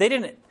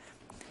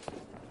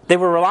 They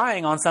were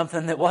relying on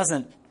something that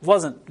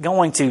wasn't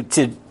going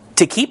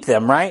to keep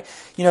them, right?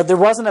 There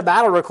wasn't a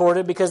battle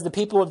recorded because the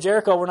people of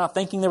Jericho were not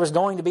thinking there was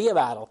going to be a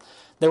battle.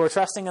 They were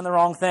trusting in the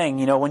wrong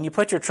thing. When you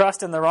put your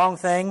trust in the wrong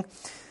thing,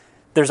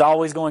 there's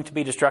always going to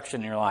be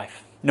destruction in your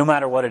life, no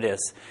matter what it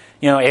is.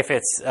 If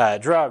it's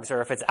drugs, or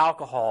if it's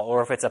alcohol,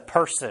 or if it's a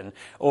person,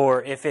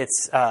 or if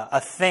it's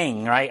a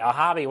thing, right? A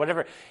hobby,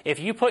 whatever. If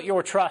you put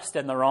your trust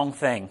in the wrong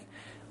thing,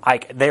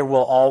 there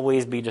will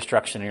always be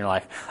destruction in your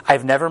life.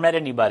 I've never met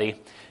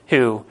anybody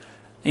who,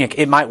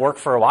 it might work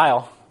for a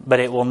while, but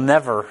it will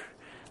never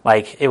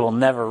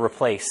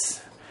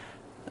replace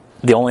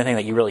the only thing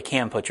that you really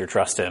can put your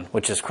trust in,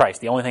 which is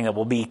Christ. The only thing that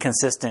will be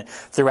consistent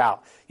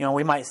throughout.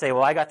 We might say,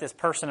 well, I got this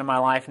person in my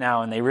life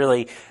now, and they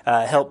really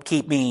help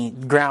keep me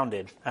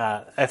grounded.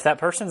 If that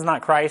person's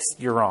not Christ,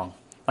 you're wrong.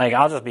 Like,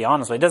 I'll just be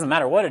honest with you. It doesn't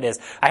matter what it is.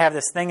 I have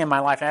this thing in my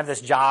life. I have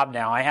this job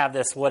now. I have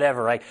this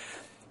whatever. Like,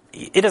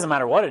 it doesn't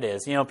matter what it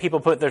is. People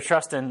put their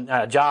trust in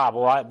a job.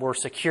 Well, we're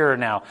secure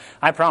now.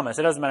 I promise,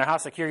 it doesn't matter how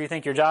secure you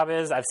think your job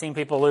is. I've seen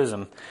people lose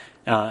them.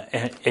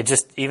 It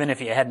just, even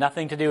if it had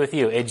nothing to do with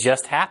you, it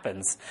just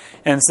happens.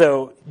 And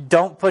so,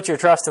 don't put your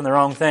trust in the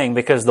wrong thing,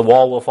 because the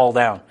wall will fall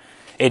down.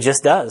 It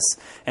just does.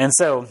 And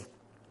so,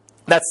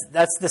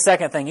 that's the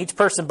second thing. Each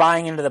person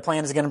buying into the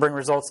plan is going to bring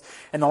results.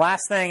 And the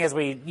last thing, as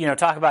we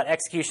talk about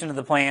execution of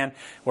the plan,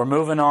 we're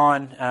moving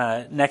on.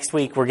 Next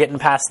week, we're getting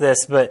past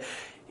this, but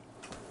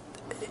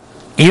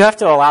you have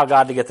to allow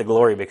God to get the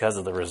glory because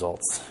of the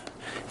results.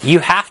 You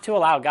have to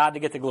allow God to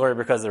get the glory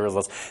because of the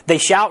results. They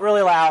shout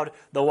really loud.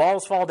 The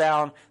walls fall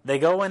down. They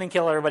go in and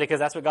kill everybody because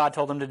that's what God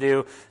told them to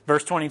do.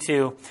 Verse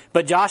 22.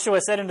 But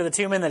Joshua said unto the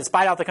two men that had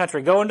spied out the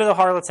country, Go into the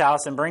harlot's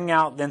house and bring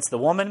out thence the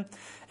woman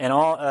and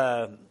all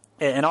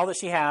that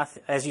she hath,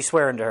 as ye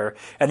swear unto her.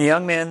 And the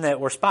young men that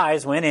were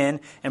spies went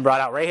in and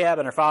brought out Rahab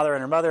and her father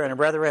and her mother and her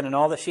brethren and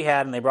all that she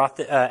had. And they brought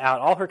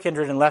out all her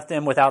kindred and left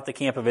them without the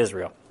camp of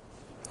Israel.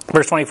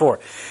 Verse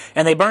 24.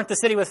 And they burnt the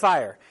city with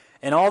fire,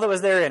 and all that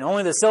was therein,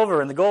 only the silver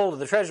and the gold of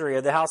the treasury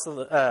of the house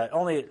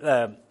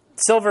of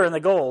silver and the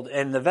gold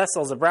and the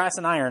vessels of brass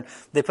and iron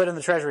they put in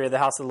the treasury of the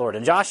house of the Lord.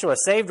 And Joshua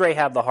saved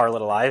Rahab the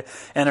harlot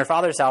alive, and her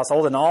father's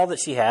household, and all that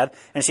she had,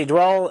 and she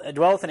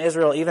dwelleth in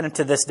Israel even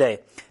unto this day,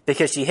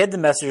 because she hid the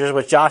messengers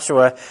which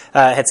Joshua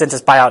had sent to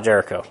spy out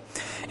Jericho.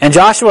 And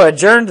Joshua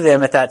adjourned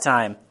them at that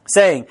time,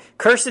 saying,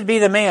 Cursed be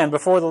the man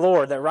before the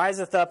Lord that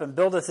riseth up and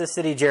buildeth this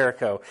city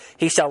Jericho.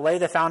 He shall lay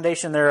the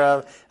foundation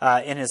thereof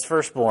in his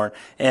firstborn,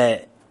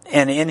 and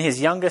in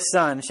his youngest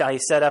son shall he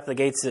set up the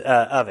gates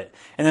of it.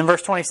 And then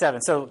verse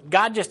 27. So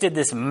God just did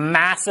this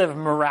massive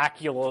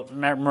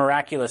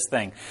miraculous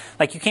thing.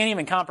 Like, you can't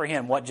even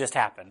comprehend what just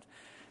happened,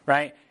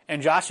 right?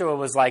 And Joshua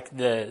was like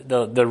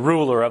the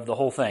ruler of the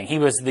whole thing. He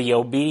was the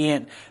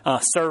obedient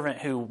servant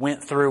who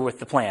went through with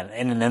the plan.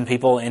 And then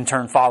people in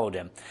turn followed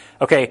him.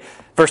 Okay,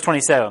 verse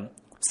 27.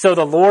 So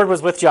the Lord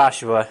was with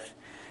Joshua,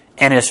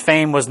 and his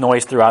fame was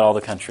noised throughout all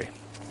the country.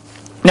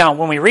 Now,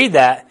 when you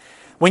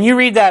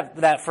read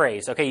that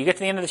phrase, okay, you get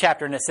to the end of the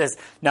chapter and it says,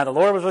 Now the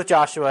Lord was with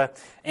Joshua,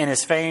 and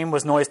his fame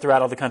was noised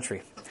throughout all the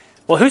country.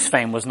 Well, whose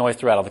fame was noised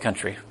throughout all the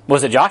country?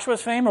 Was it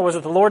Joshua's fame, or was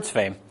it the Lord's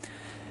fame?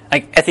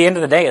 Like, at the end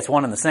of the day, it's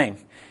one and the same.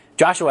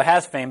 Joshua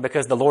has fame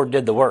because the Lord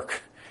did the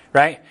work,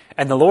 right?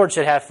 And the Lord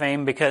should have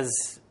fame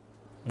because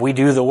we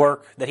do the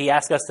work that he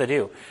asked us to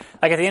do.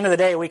 Like, at the end of the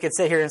day, we could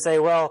sit here and say,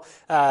 well,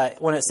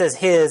 when it says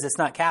his, it's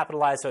not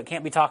capitalized, so it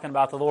can't be talking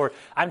about the Lord.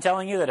 I'm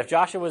telling you that if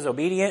Joshua was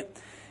obedient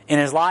in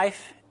his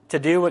life to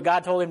do what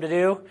God told him to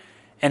do,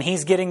 and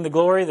he's getting the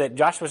glory, that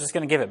Joshua's just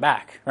going to give it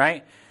back,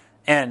 right?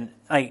 And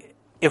like,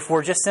 if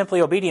we're just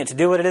simply obedient to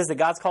do what it is that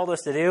God's called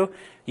us to do,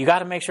 you got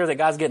to make sure that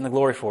God's getting the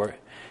glory for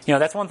it.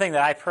 That's one thing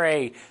that I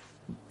pray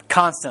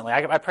constantly.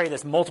 I pray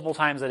this multiple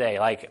times a day.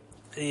 Like,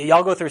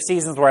 y'all go through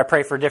seasons where I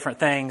pray for different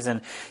things,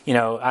 and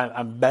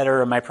I'm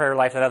better in my prayer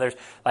life than others.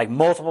 Like,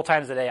 multiple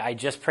times a day, I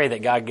just pray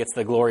that God gets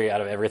the glory out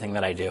of everything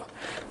that I do.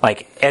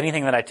 Like,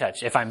 anything that I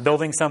touch. If I'm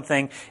building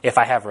something, if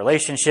I have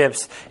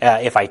relationships,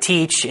 if I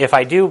teach, if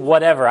I do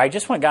whatever, I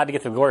just want God to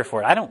get the glory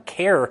for it. I don't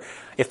care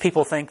if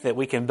people think that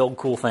we can build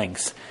cool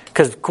things,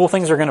 because cool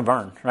things are going to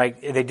burn, right?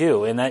 They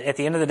do, and at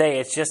the end of the day,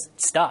 it's just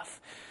stuff.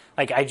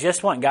 Like, I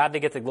just want God to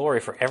get the glory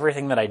for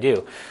everything that I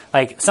do.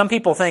 Like, some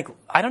people think,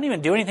 I don't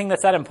even do anything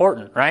that's that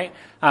important, right?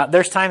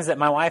 There's times that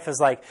my wife is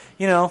like,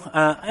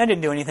 I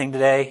didn't do anything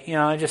today.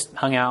 I just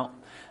hung out.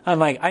 I'm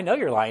like, I know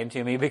you're lying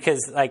to me,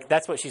 because like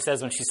that's what she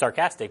says when she's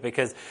sarcastic,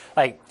 because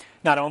like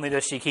not only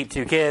does she keep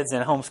 2 kids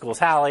and homeschools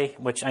Hallie,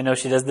 which I know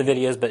she does the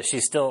videos, but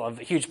she's still a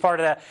huge part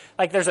of that.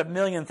 Like there's a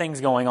million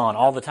things going on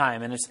all the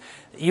time. And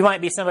you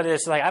might be somebody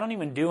that's like, I don't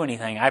even do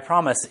anything. I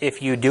promise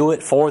if you do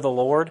it for the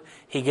Lord,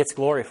 He gets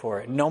glory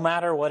for it, no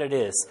matter what it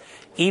is.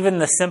 Even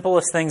the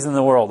simplest things in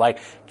the world, like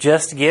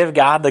just give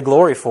God the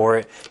glory for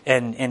it,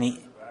 and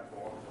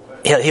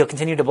He'll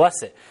continue to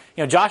bless it.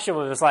 You know,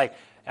 Joshua was like,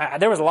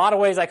 there was a lot of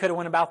ways I could have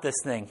went about this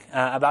thing,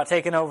 about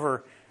taking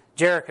over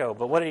Jericho,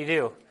 but what did he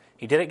do?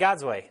 He did it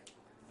God's way.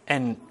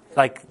 And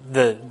like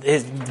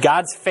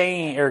God's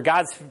fame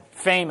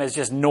is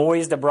just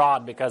noised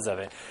abroad because of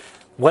it.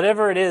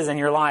 Whatever it is in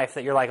your life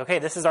that you're like, okay,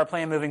 this is our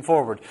plan moving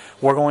forward.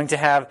 We're going to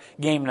have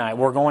game night.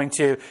 We're going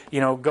to,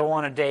 go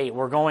on a date.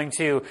 We're going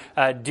to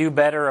do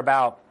better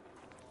about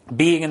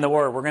being in the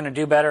Word. We're going to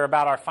do better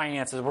about our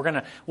finances.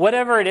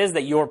 Whatever it is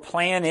that your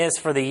plan is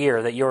for the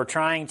year, that you're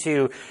trying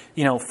to,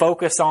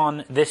 focus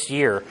on this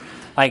year,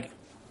 like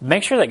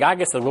make sure that God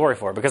gets the glory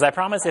for it. Because I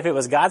promise if it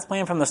was God's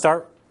plan from the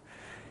start,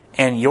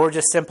 and you're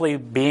just simply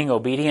being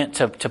obedient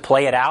to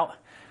play it out,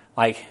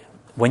 like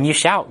when you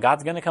shout,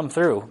 God's going to come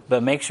through,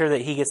 but make sure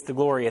that He gets the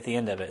glory at the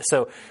end of it.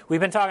 So we've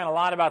been talking a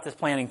lot about this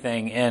planning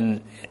thing,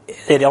 and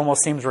it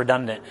almost seems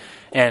redundant.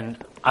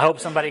 And I hope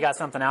somebody got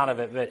something out of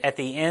it. But at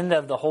the end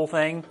of the whole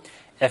thing,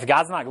 if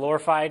God's not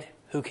glorified,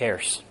 who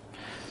cares?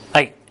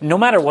 Like, no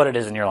matter what it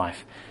is in your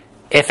life.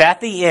 If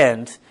at the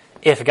end,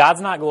 if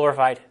God's not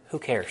glorified, who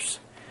cares?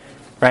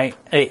 Right?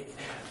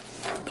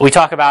 We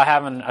talk about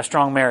having a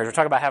strong marriage. We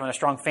talk about having a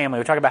strong family.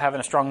 We talk about having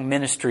a strong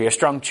ministry, a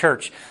strong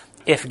church.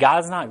 If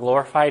God's not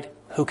glorified,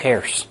 who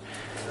cares?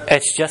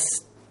 It's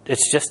just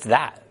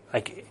that.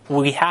 Like,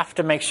 we have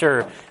to make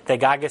sure that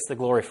God gets the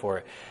glory for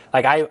it.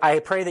 Like, I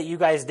pray that you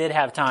guys did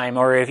have time,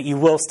 or if you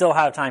will still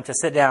have time, to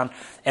sit down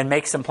and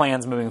make some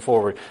plans moving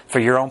forward for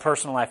your own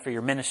personal life, for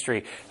your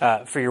ministry,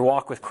 for your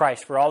walk with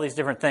Christ, for all these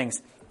different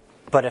things.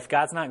 But if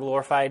God's not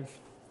glorified,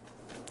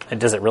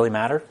 does it really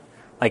matter?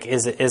 Like,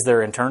 is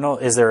there eternal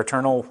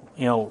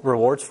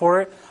rewards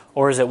for it?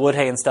 Or is it wood,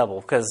 hay, and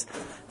stubble? Because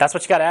that's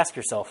what you got to ask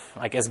yourself.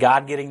 Like, is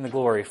God getting the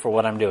glory for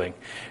what I'm doing?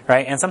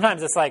 Right? And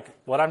sometimes it's like,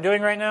 what I'm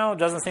doing right now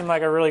doesn't seem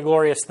like a really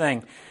glorious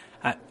thing.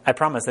 I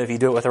promise that if you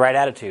do it with the right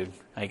attitude,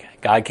 like,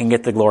 God can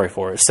get the glory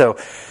for it. So,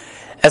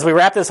 as we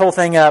wrap this whole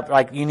thing up,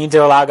 like, you need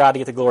to allow God to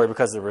get the glory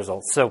because of the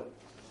results. So,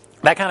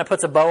 that kind of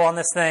puts a bow on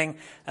this thing.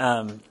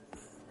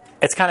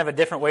 It's kind of a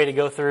different way to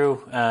go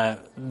through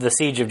the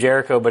siege of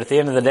Jericho, but at the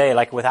end of the day,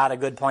 like, without a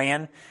good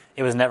plan,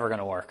 it was never going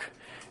to work.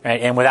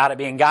 Right? And without it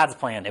being God's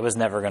plan, it was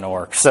never going to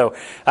work. So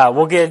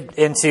we'll get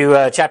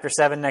into chapter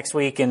 7 next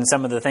week and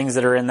some of the things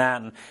that are in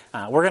that.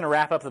 And we're going to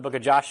wrap up the book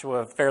of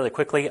Joshua fairly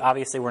quickly.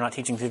 Obviously, we're not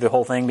teaching through the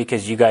whole thing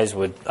because you guys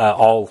would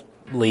all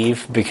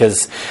leave,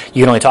 because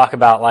you can only talk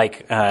about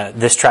like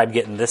this tribe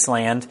getting this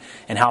land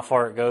and how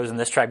far it goes, and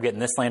this tribe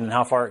getting this land and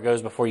how far it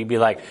goes, before you'd be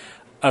like,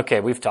 okay,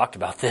 we've talked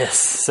about this.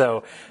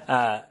 So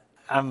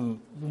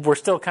we're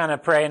still kind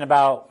of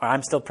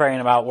I'm still praying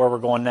about where we're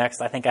going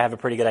next. I think I have a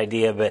pretty good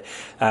idea, but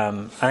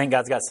I think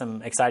God's got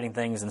some exciting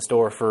things in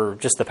store for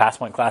just the Pass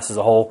Point class as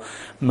a whole,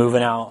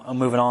 moving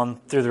on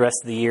through the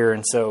rest of the year.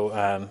 And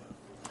so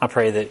I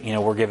pray that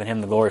we're giving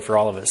Him the glory for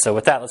all of it. So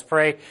with that, let's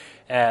pray.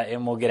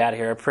 And we'll get out of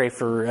here. I pray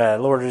for,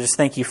 Lord, I just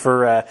thank You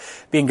for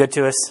being good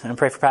to us. And I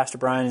pray for Pastor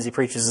Brian as he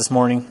preaches this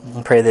morning.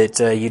 I pray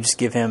that You just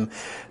give him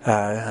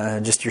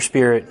just Your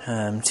Spirit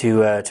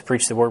to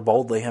preach the Word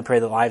boldly. I pray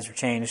that lives are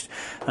changed.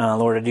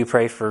 Lord, I do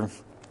pray for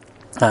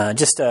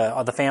just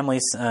all the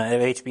families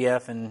of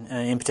HBF, and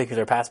in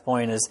particular Pass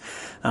Point, as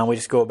we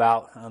just go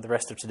about the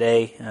rest of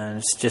today.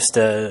 It's just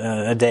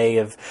a day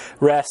of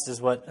rest is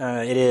what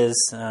it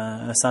is,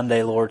 a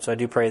Sunday, Lord. So I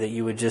do pray that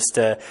You would just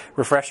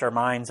refresh our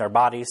minds, our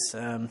bodies,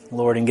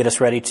 Lord, and get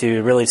us ready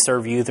to really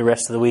serve You the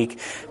rest of the week.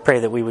 Pray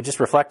that we would just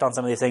reflect on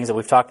some of these things that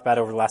we've talked about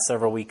over the last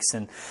several weeks,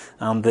 and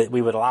that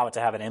we would allow it to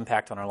have an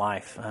impact on our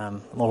life.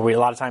 Lord, a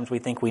lot of times we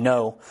think we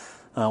know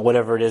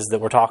whatever it is that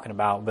we're talking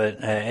about, but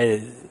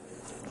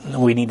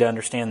we need to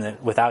understand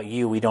that without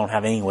You, we don't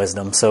have any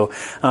wisdom. So,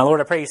 Lord,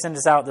 I pray You send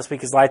us out this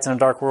week as lights in a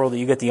dark world, that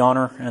You get the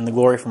honor and the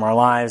glory from our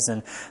lives,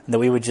 and that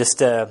we would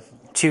just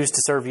choose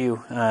to serve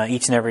You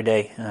each and every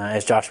day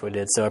as Joshua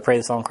did. So I pray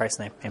this all in Christ's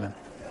name. Amen.